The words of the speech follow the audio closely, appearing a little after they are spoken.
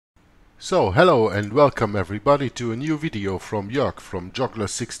So, hello and welcome everybody to a new video from Jörg from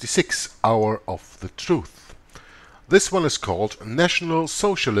Joggler66, Hour of the Truth. This one is called National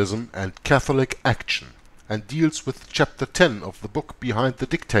Socialism and Catholic Action and deals with chapter 10 of the book Behind the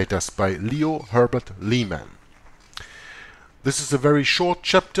Dictators by Herbert Lehman. This is a very short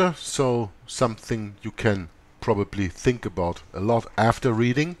chapter, so something you can probably think about a lot after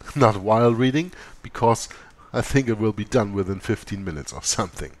reading, not while reading, because I think it will be done within 15 minutes or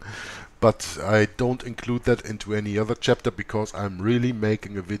something. But I don't include that into any other chapter because I'm really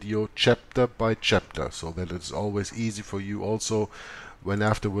making a video chapter by chapter, so that it's always easy for you also when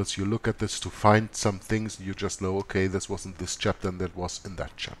afterwards you look at this to find some things you just know, okay, this wasn't this chapter and that was in that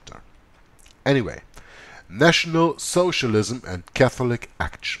chapter. Anyway, National Socialism and Catholic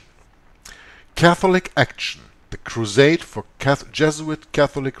Action. Catholic Action, the crusade for Jesuit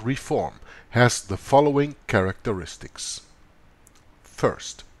Catholic reform, has the following characteristics.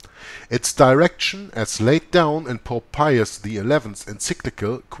 First, its direction as laid down in Pope Pius XI's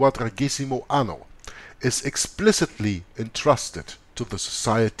encyclical Quadragesimo Anno is explicitly entrusted to the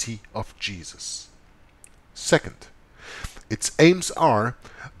Society of Jesus. Second, its aims are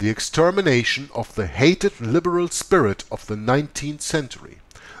the extermination of the hated liberal spirit of the 19th century,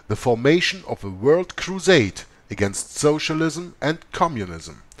 the formation of a world crusade against socialism and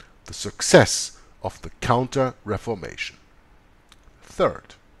communism, the success of the Counter-Reformation.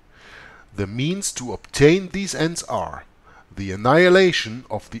 Third, the means to obtain these ends are the annihilation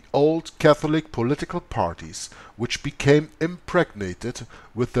of the old Catholic political parties, which became impregnated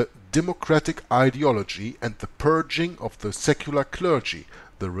with the democratic ideology, and the purging of the secular clergy,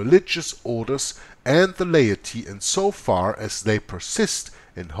 the religious orders, and the laity insofar as they persist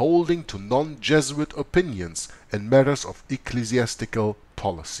in holding to non-Jesuit opinions in matters of ecclesiastical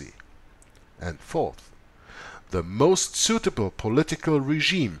policy. And fourth, the most suitable political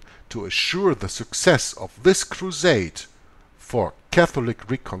regime to assure the success of this crusade for Catholic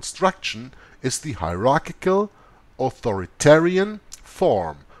reconstruction is the hierarchical, authoritarian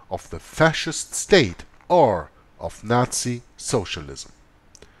form of the fascist state or of Nazi socialism.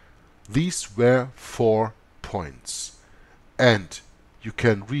 These were 4 points, and you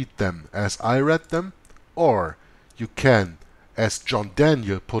can read them as I read them, or you can, as John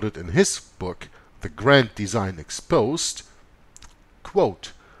Daniel put it in his book, The Grand Design Exposed,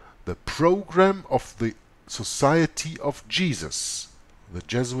 quote, the program of the Society of Jesus, the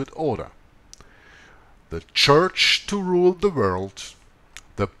Jesuit order, the Church to rule the world,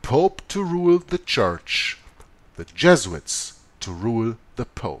 the Pope to rule the Church, the Jesuits to rule the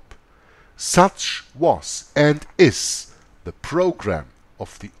Pope. Such was and is the program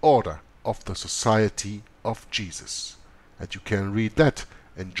of the order of the Society of Jesus. And you can read that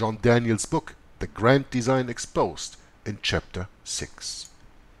in John Daniel's book, The Grand Design Exposed, in chapter 6.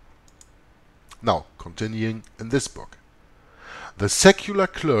 Now, continuing in this book. The secular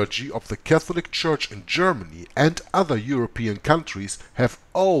clergy of the Catholic Church in Germany and other European countries have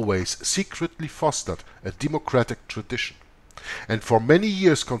always secretly fostered a democratic tradition, and for many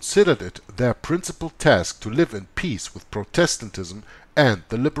years considered it their principal task to live in peace with Protestantism and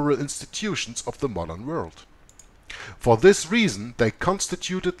the liberal institutions of the modern world. For this reason, they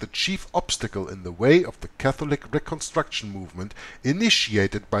constituted the chief obstacle in the way of the Catholic reconstruction movement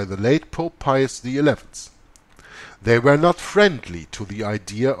initiated by the late Pope Pius XI. They were not friendly to the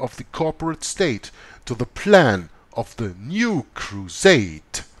idea of the corporate state, to the plan of the New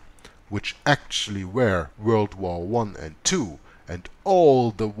Crusade, which actually were World War I and II, and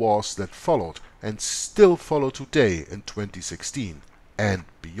all the wars that followed and still follow today in 2016 and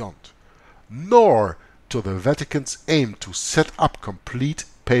beyond, nor to the Vatican's aim to set up complete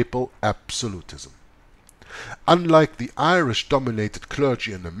papal absolutism. Unlike the Irish-dominated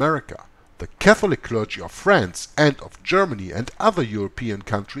clergy in America, the Catholic clergy of France and of Germany and other European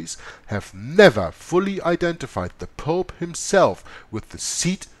countries have never fully identified the Pope himself with the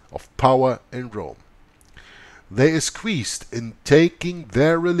seat of power in Rome. They acquiesced in taking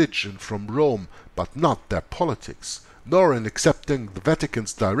their religion from Rome, but not their politics, nor in accepting the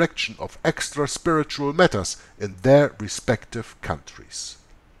Vatican's direction of extra-spiritual matters in their respective countries.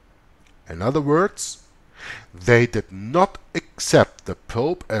 In other words, they did not accept the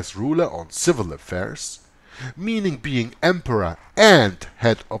Pope as ruler on civil affairs, meaning being emperor and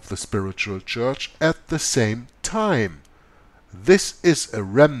head of the spiritual church at the same time. This is a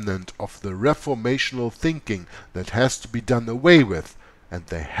remnant of the reformational thinking that has to be done away with, and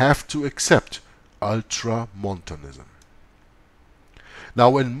they have to accept ultramontanism.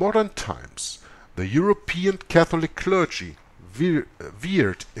 Now, in modern times, the European Catholic clergy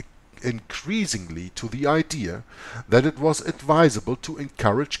veered increasingly to the idea that it was advisable to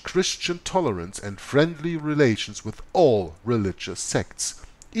encourage Christian tolerance and friendly relations with all religious sects,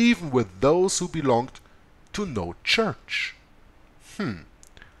 even with those who belonged to no church.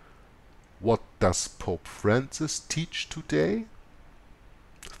 What does Pope Francis teach today?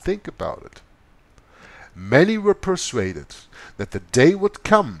 Think about it. Many were persuaded that the day would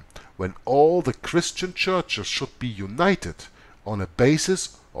come when all the Christian churches should be united on a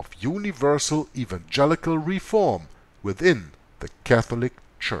basis of universal evangelical reform within the Catholic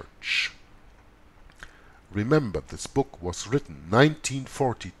Church. Remember, this book was written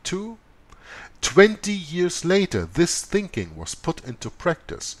 1942. 20 years later, this thinking was put into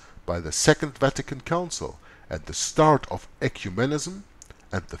practice by the Second Vatican Council at the start of ecumenism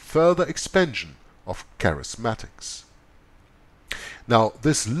and the further expansion of charismatics. Now,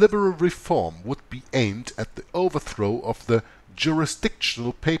 this liberal reform would be aimed at the overthrow of the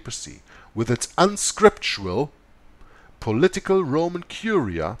jurisdictional papacy with its unscriptural political Roman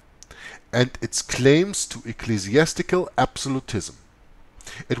curia and its claims to ecclesiastical absolutism.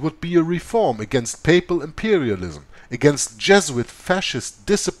 It would be a reform against papal imperialism, against Jesuit fascist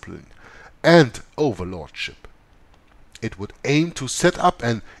discipline and overlordship. It would aim to set up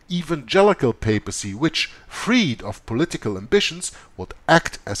an evangelical papacy which, freed of political ambitions, would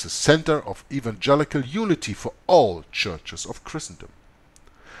act as a center of evangelical unity for all churches of Christendom.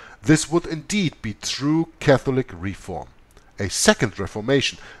 This would indeed be true Catholic reform, a second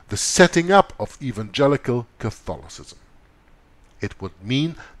Reformation, the setting up of evangelical Catholicism. It would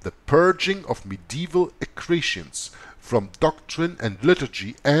mean the purging of medieval accretions from doctrine and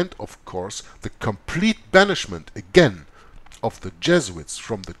liturgy and, of course, the complete banishment again of the Jesuits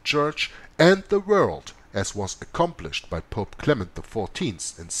from the Church and the world, as was accomplished by Pope Clement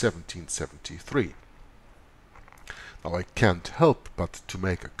XIV in 1773. Now, I can't help but to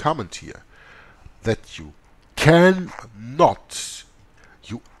make a comment here that you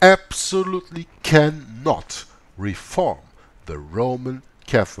absolutely cannot reform the Roman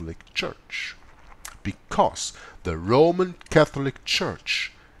Catholic Church, because the Roman Catholic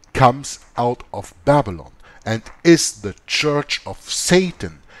Church comes out of Babylon and is the church of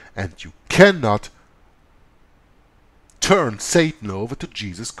Satan, and you cannot turn Satan over to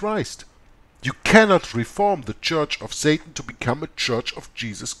Jesus Christ. You cannot reform the church of Satan to become a church of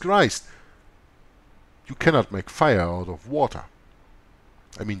Jesus Christ. You cannot make fire out of water.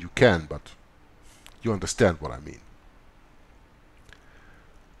 I mean, you can, but you understand what I mean.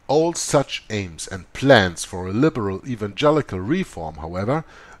 All such aims and plans for a liberal evangelical reform, however,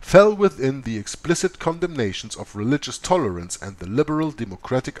 fell within the explicit condemnations of religious tolerance and the liberal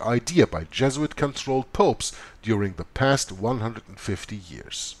democratic idea by Jesuit-controlled popes during the past 150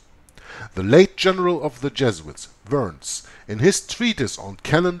 years. The late general of the Jesuits, Worms, in his treatise on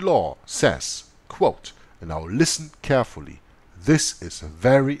canon law, says, quote, and now listen carefully, this is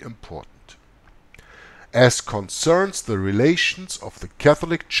very important. As concerns the relations of the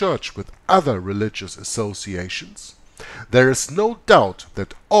Catholic Church with other religious associations, there is no doubt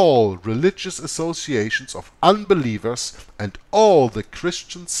that all religious associations of unbelievers and all the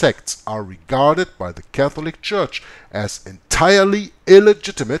Christian sects are regarded by the Catholic Church as entirely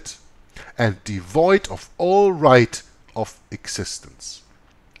illegitimate and devoid of all right of existence.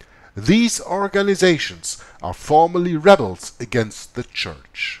 These organizations are formally rebels against the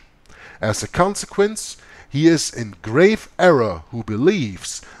Church. As a consequence, he is in grave error who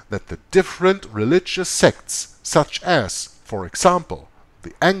believes that the different religious sects, such as, for example,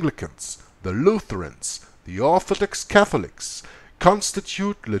 the Anglicans, the Lutherans, the Orthodox Catholics,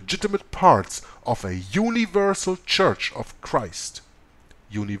 constitute legitimate parts of a universal Church of Christ,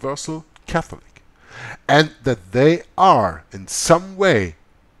 universal Catholic, and that they are in some way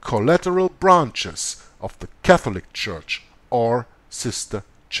collateral branches of the Catholic Church or sister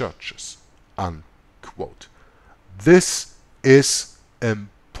churches. Unquote. This is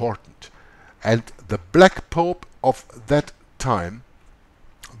important. And the Black Pope of that time,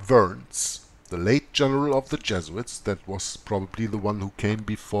 Worms, the late general of the Jesuits, that was probably the one who came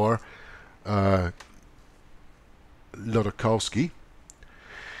before Lodorkowski,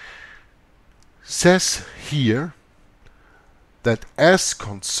 says here that as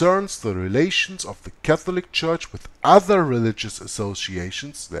concerns the relations of the Catholic Church with other religious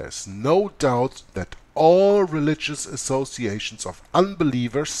associations, there is no doubt that all religious associations of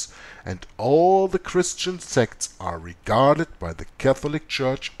unbelievers and all the Christian sects are regarded by the Catholic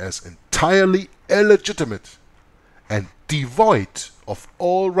Church as entirely illegitimate and devoid of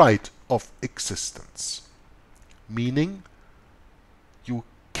all right of existence. Meaning, you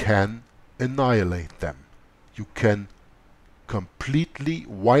can annihilate them. You can completely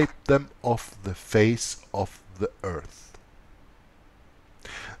wipe them off the face of the earth.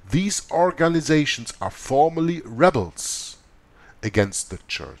 These organizations are formally rebels against the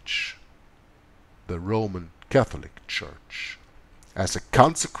Church, the Roman Catholic Church. As a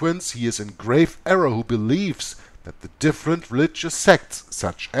consequence, he is in grave error who believes that the different religious sects,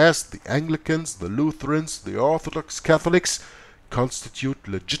 such as the Anglicans, the Lutherans, the Orthodox Catholics, constitute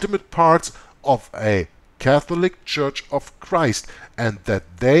legitimate parts of a Catholic Church of Christ, and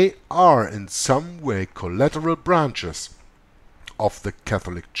that they are in some way collateral branches of the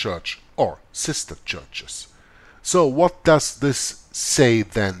Catholic Church or sister churches. So what does this say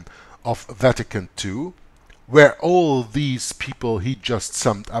then of Vatican II, where all these people he just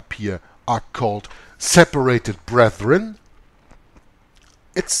summed up here are called separated brethren?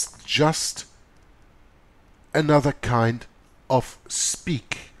 It's just another kind of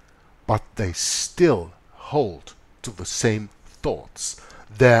speak, but they still hold to the same thoughts.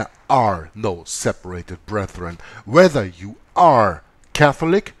 There are no separated brethren, whether you are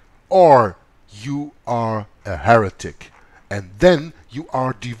Catholic or you are a heretic, and then you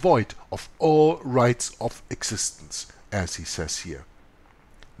are devoid of all rights of existence, as he says here.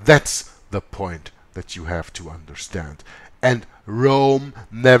 That's the point that you have to understand. And Rome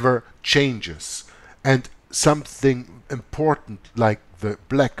never changes. And something important like the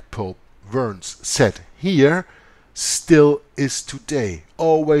Black Pope Worms said here still is today,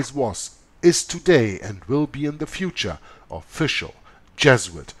 always was, is today, and will be in the future official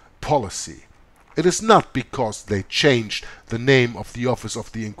Jesuit policy. It is not because they changed the name of the office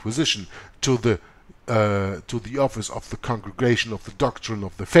of the Inquisition to the office of the Congregation of the Doctrine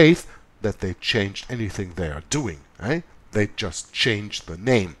of the Faith that they changed anything they are doing. They just changed the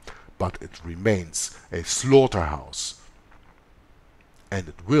name, but it remains a slaughterhouse. And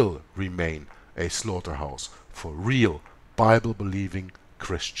it will remain a slaughterhouse for real Bible-believing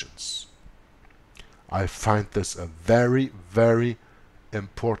Christians. I find this a very, very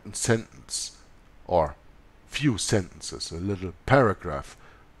important sentence, or few sentences, a little paragraph,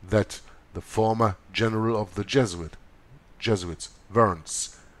 that the former general of the Jesuits,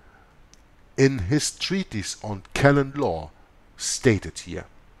 Worms, in his treatise on canon law, stated here.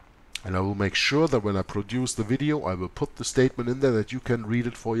 And I will make sure that when I produce the video, I will put the statement in there that you can read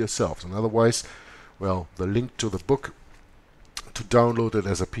it for yourselves. And otherwise, well, the link to the book to download it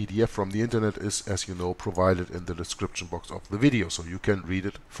as a PDF from the internet is, as you know, provided in the description box of the video, so you can read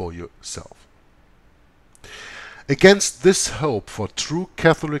it for yourself. Against this hope for true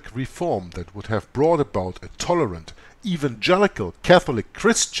Catholic reform that would have brought about a tolerant, evangelical Catholic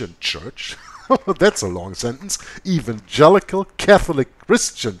Christian Church, that's a long sentence, evangelical Catholic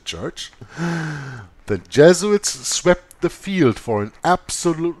Christian Church, the Jesuits swept the field for an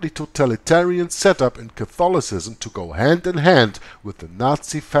absolutely totalitarian setup in Catholicism to go hand in hand with the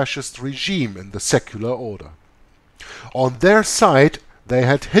Nazi-Fascist regime in the secular order. On their side, they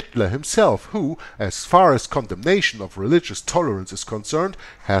had Hitler himself, who, as far as condemnation of religious tolerance is concerned,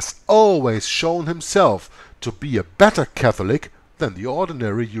 has always shown himself to be a better Catholic than the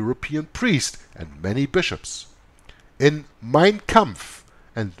ordinary European priest and many bishops. In Mein Kampf,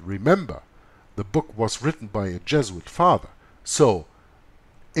 and remember, the book was written by a Jesuit father, so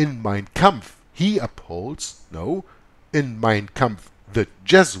in Mein Kampf he upholds, in Mein Kampf the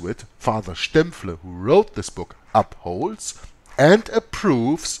Jesuit, Father Stempfle, who wrote this book, upholds and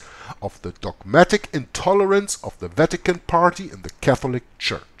approves of the dogmatic intolerance of the Vatican party in the Catholic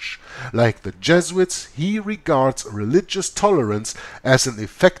Church. Like the Jesuits, he regards religious tolerance as an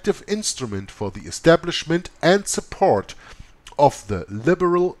effective instrument for the establishment and support of the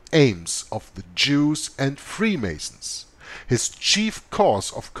liberal aims of the Jews and Freemasons. His chief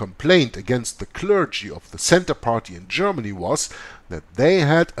cause of complaint against the clergy of the Center Party in Germany was that they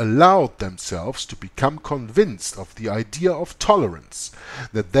had allowed themselves to become convinced of the idea of tolerance,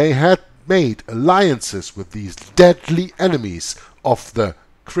 that they had made alliances with these deadly enemies of the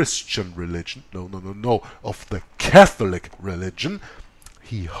Christian religion, of the Catholic religion.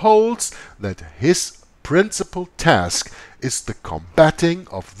 He holds that his principal task is the combating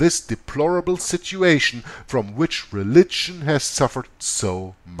of this deplorable situation from which religion has suffered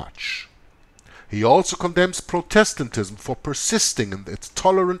so much. He also condemns Protestantism for persisting in its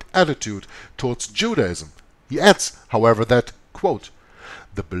tolerant attitude towards Judaism. He adds, however, that, quote,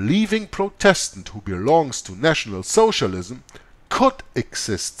 the believing Protestant who belongs to National Socialism could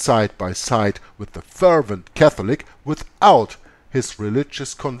exist side by side with the fervent Catholic without his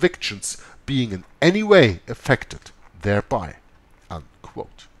religious convictions being in any way affected thereby,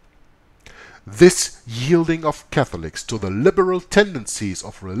 unquote. This yielding of Catholics to the liberal tendencies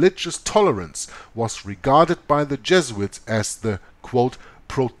of religious tolerance was regarded by the Jesuits as the, quote,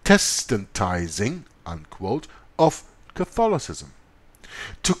 Protestantizing, unquote, of Catholicism.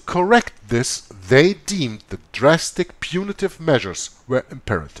 To correct this, they deemed the drastic punitive measures were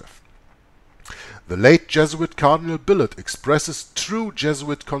imperative. The late Jesuit Cardinal Billet expresses true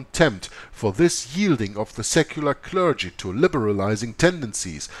Jesuit contempt for this yielding of the secular clergy to liberalizing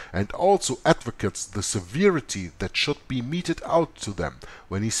tendencies, and also advocates the severity that should be meted out to them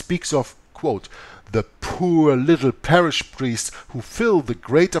when he speaks of, quote, the poor little parish priests who fill the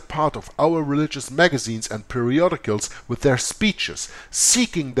greater part of our religious magazines and periodicals with their speeches,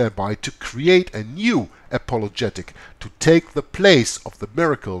 seeking thereby to create a new apologetic to take the place of the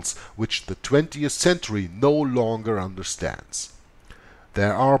miracles which the 20th century no longer understands.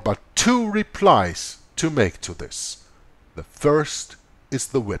 There are but two replies to make to this. The first is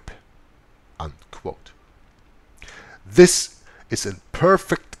the whip, unquote. This is in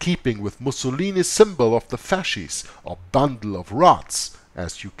perfect keeping with Mussolini's symbol of the fasces, or bundle of rods,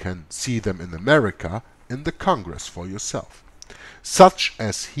 as you can see them in America in the Congress for yourself, such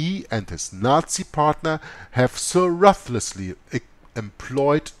as he and his Nazi partner have so ruthlessly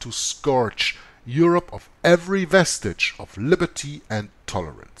employed to scourge Europe of every vestige of liberty and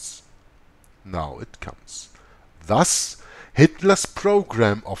tolerance. Now it comes. Thus, Hitler's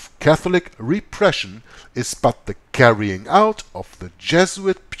program of Catholic repression is but the carrying out of the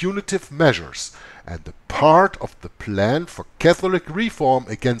Jesuit punitive measures and a part of the plan for Catholic reform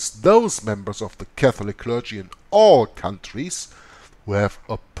against those members of the Catholic clergy in all countries who have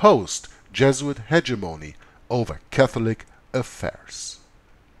opposed Jesuit hegemony over Catholic affairs.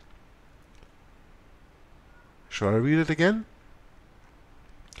 Shall I read it again?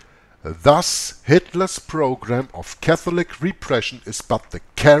 Thus, Hitler's program of Catholic repression is but the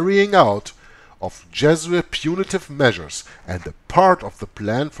carrying out of Jesuit punitive measures and a part of the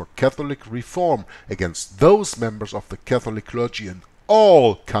plan for Catholic reform against those members of the Catholic clergy in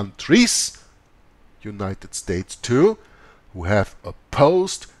all countries, United States too, who have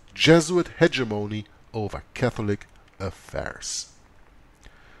opposed Jesuit hegemony over Catholic affairs.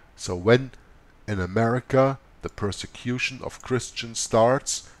 So when in America the persecution of Christians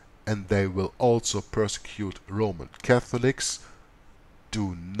starts, and they will also persecute Roman Catholics,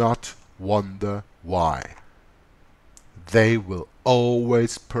 do not wonder why. They will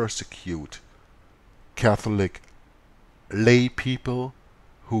always persecute Catholic lay people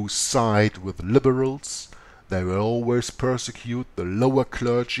who side with liberals. They will always persecute the lower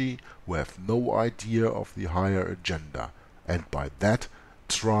clergy who have no idea of the higher agenda, and by that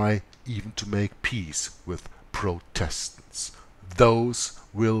try even to make peace with Protestants. Those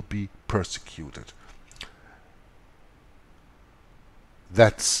will be persecuted.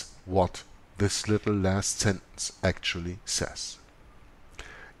 That's what this little last sentence actually says.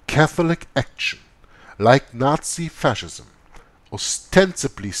 Catholic action, like Nazi-Fascism,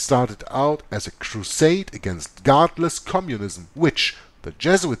 ostensibly started out as a crusade against godless communism, which, the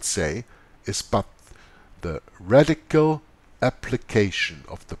Jesuits say, is but the radical application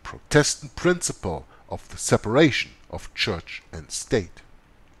of the Protestant principle of the separation of church and state.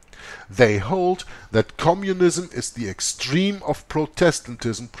 They hold that communism is the extreme of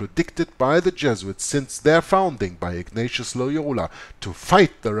Protestantism predicted by the Jesuits since their founding by Ignatius Loyola to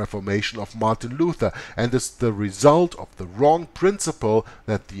fight the Reformation of Martin Luther, and is the result of the wrong principle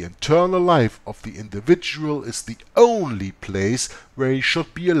that the internal life of the individual is the only place where he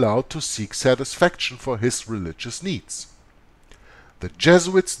should be allowed to seek satisfaction for his religious needs. The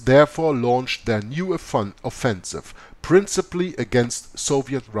Jesuits therefore launched their new offensive, principally against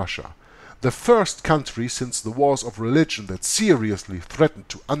Soviet Russia, the first country since the wars of religion that seriously threatened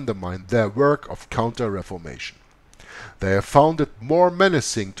to undermine their work of counter-reformation. They have found it more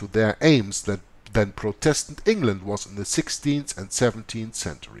menacing to their aims than Protestant England was in the 16th and 17th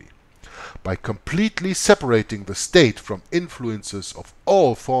century. By completely separating the state from influences of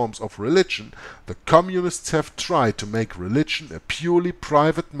all forms of religion, the communists have tried to make religion a purely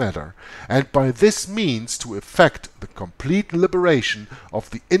private matter, and by this means to effect the complete liberation of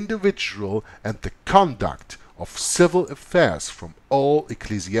the individual and the conduct of civil affairs from all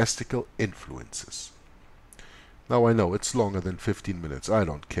ecclesiastical influences. Now I know it's longer than 15 minutes, I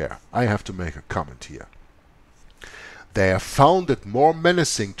don't care. I have to make a comment here. They have found it more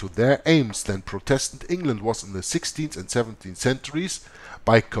menacing to their aims than Protestant England was in the 16th and 17th centuries,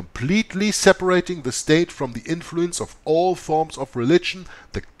 by completely separating the state from the influence of all forms of religion.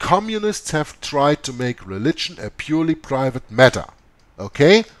 The communists have tried to make religion a purely private matter.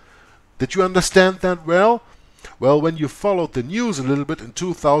 Okay? Did you understand that well? Well, when you followed the news a little bit in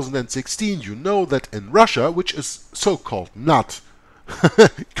 2016, you know that in Russia, which is so-called not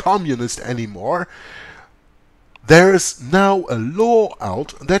communist anymore, there is now a law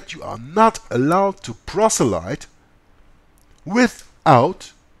out that you are not allowed to proselyte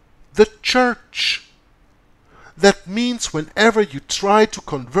without the church. That means whenever you try to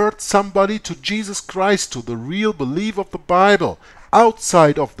convert somebody to Jesus Christ, to the real belief of the Bible,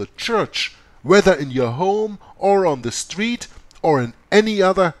 outside of the church, whether in your home or on the street or in any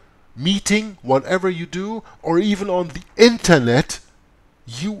other meeting, whatever you do, or even on the internet,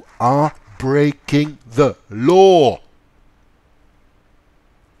 you are breaking the law.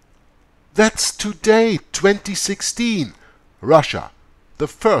 That's today, 2016. Russia, the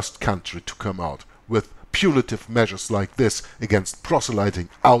first country to come out with punitive measures like this against proselyting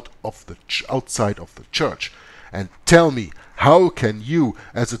outside of the church. And tell me, how can you,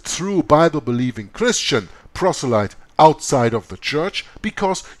 as a true Bible-believing Christian, proselyte outside of the church?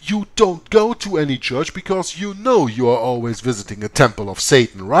 Because you don't go to any church, because you know you are always visiting a temple of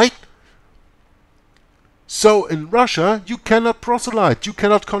Satan, right? So in Russia, you cannot proselyte, you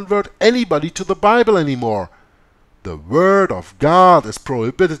cannot convert anybody to the Bible anymore. The Word of God is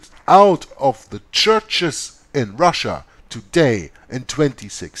prohibited out of the churches in Russia today in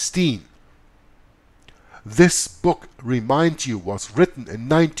 2016. This book, remind you, was written in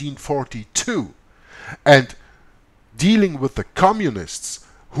 1942 and dealing with the communists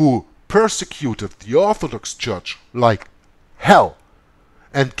who persecuted the Orthodox Church like hell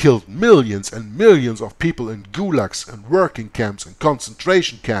and killed millions and millions of people in gulags and working camps and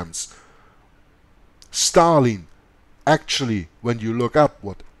concentration camps. Stalin, actually, when you look up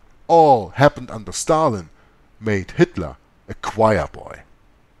what all happened under Stalin, made Hitler a choir boy.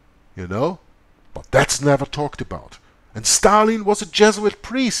 You know? But that's never talked about. And Stalin was a Jesuit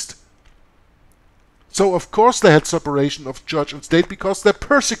priest. So of course they had separation of church and state because they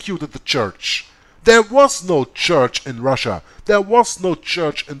persecuted the church. There was no church in Russia. There was no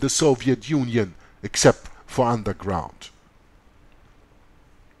church in the Soviet Union except for underground.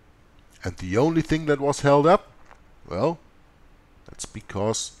 And the only thing that was held up, well, that's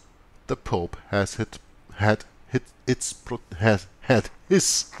because the Pope has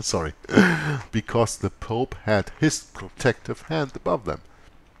because the Pope had his protective hand above them.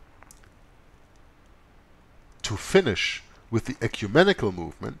 To finish with the ecumenical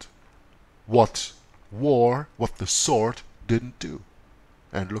movement, what the sword didn't do.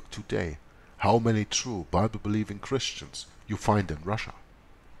 And look today, how many true Bible-believing Christians you find in Russia.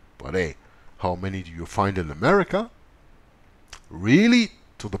 But hey, how many do you find in America? Really?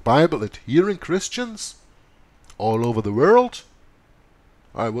 To the Bible adhering Christians? All over the world?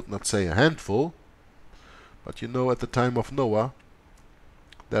 I would not say a handful. But you know, at the time of Noah,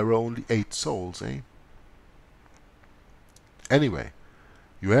 there were only 8 souls, eh? Anyway,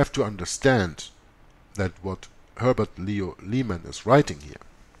 you have to understand that what Herbert Lehman is writing here,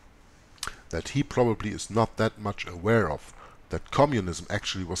 that he probably is not that much aware of that communism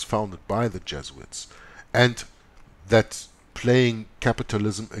actually was founded by the Jesuits, and that playing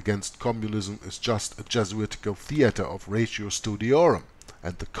capitalism against communism is just a Jesuitical theater of ratio studiorum,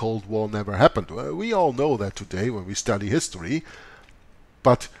 and the Cold War never happened. Well, we all know that today when we study history,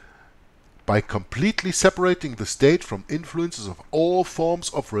 but by completely separating the state from influences of all forms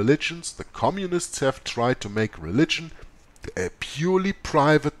of religions, the communists have tried to make religion a purely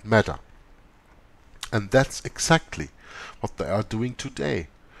private matter. And that's exactly what they are doing today,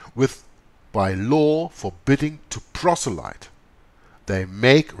 with by law forbidding to proselyte. They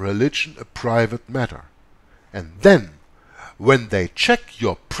make religion a private matter. And then, when they check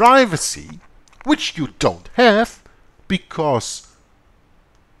your privacy, which you don't have, because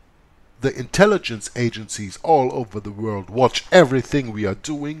the intelligence agencies all over the world watch everything we are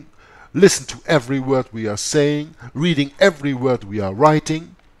doing, listen to every word we are saying, reading every word we are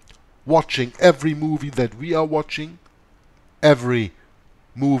writing, watching every movie that we are watching, every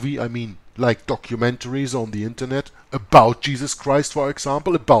movie, I mean like documentaries on the internet about Jesus Christ, for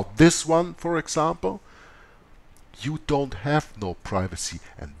example, about this one, for example. You don't have no privacy,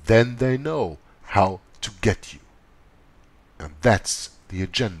 and then they know how to get you. And that's the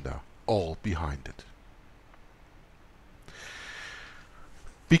agenda all behind it.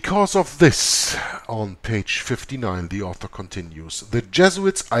 Because of this, on page 59 the author continues, the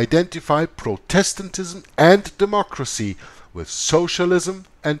Jesuits identify Protestantism and democracy with socialism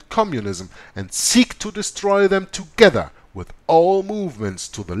and communism and seek to destroy them together with all movements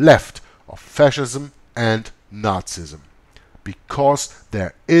to the left of fascism and Nazism, because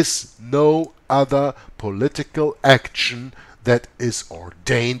there is no other political action that is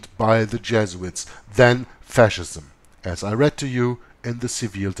ordained by the Jesuits than fascism, as I read to you in the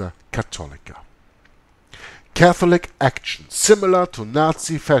Civilta Catholica. Catholic action, similar to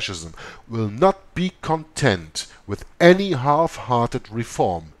Nazi-Fascism, will not be content with any half-hearted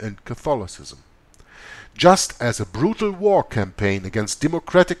reform in Catholicism. Just as a brutal war campaign against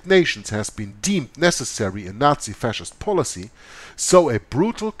democratic nations has been deemed necessary in Nazi-Fascist policy, so a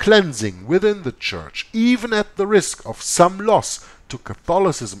brutal cleansing within the Church, even at the risk of some loss to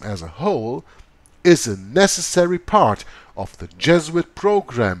Catholicism as a whole, is a necessary part of the Jesuit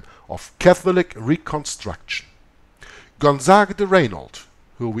program of Catholic reconstruction. Gonzague de Reynold,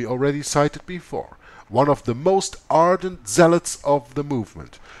 who we already cited before, one of the most ardent zealots of the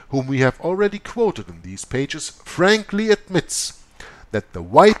movement, whom we have already quoted in these pages, frankly admits that the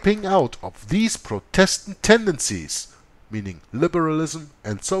wiping out of these Protestant tendencies, meaning liberalism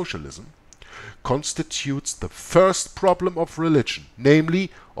and socialism, constitutes the first problem of religion,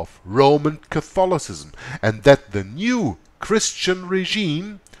 namely of Roman Catholicism, and that the new Christian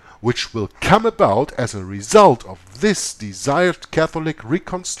regime, which will come about as a result of this desired Catholic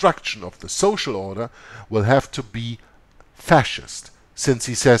reconstruction of the social order, will have to be fascist, since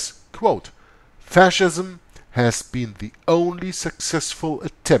he says, quote, "Fascism has been the only successful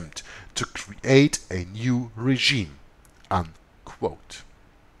attempt to create a new regime," unquote.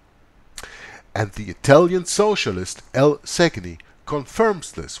 And the Italian socialist L. Segni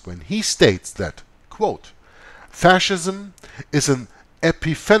confirms this when he states that, quote, "Fascism is an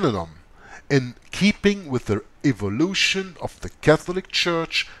epiphenomenon in keeping with the evolution of the Catholic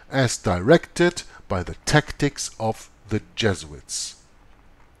Church as directed by the tactics of the Jesuits."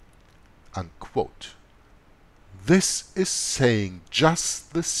 Unquote. This is saying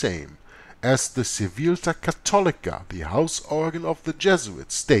just the same as the Civilta Catholica, the house organ of the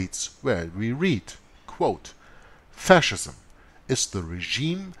Jesuits, states, where we read, quote, "Fascism is the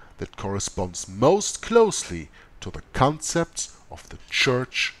regime that corresponds most closely to the concepts of the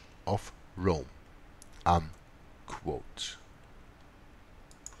Church of Rome." Unquote.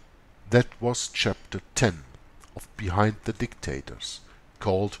 That was chapter 10 of Behind the Dictators,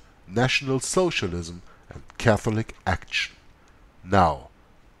 called National Socialism and Catholic Action. Now,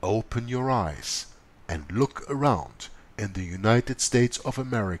 open your eyes and look around in the United States of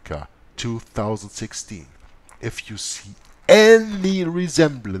America 2016 if you see any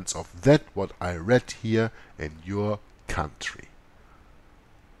resemblance of that what I read here in your country.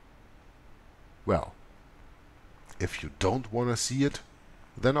 Well, if you don't want to see it,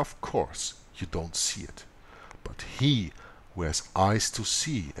 then of course you don't see it. But he who has eyes to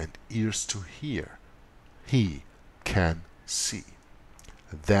see and ears to hear, he can see.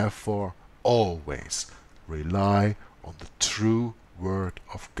 Therefore, always rely on the true Word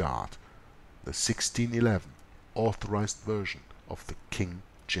of God, the 1611 authorized version of the King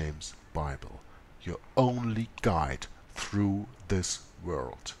James Bible, your only guide through this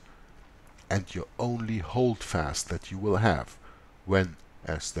world, and your only holdfast that you will have when,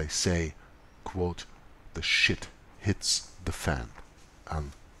 as they say, quote, "the shit hits the fan,"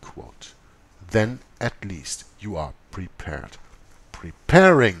 unquote. Then at least you are prepared.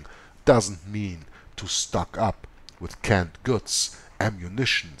 Preparing doesn't mean to stock up with canned goods,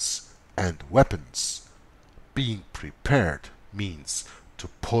 ammunitions, and weapons. Being prepared means to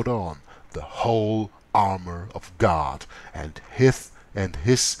put on the whole armor of God and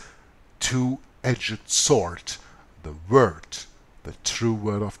his two-edged sword, the Word, the true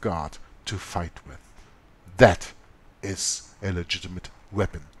Word of God, to fight with. That is a legitimate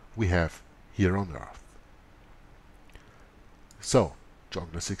weapon we have here on earth. So,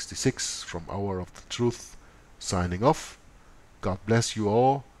 Joggler 66 from Hour of the Truth, signing off. God bless you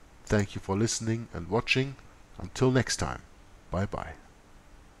all. Thank you for listening and watching. Until next time. Bye bye.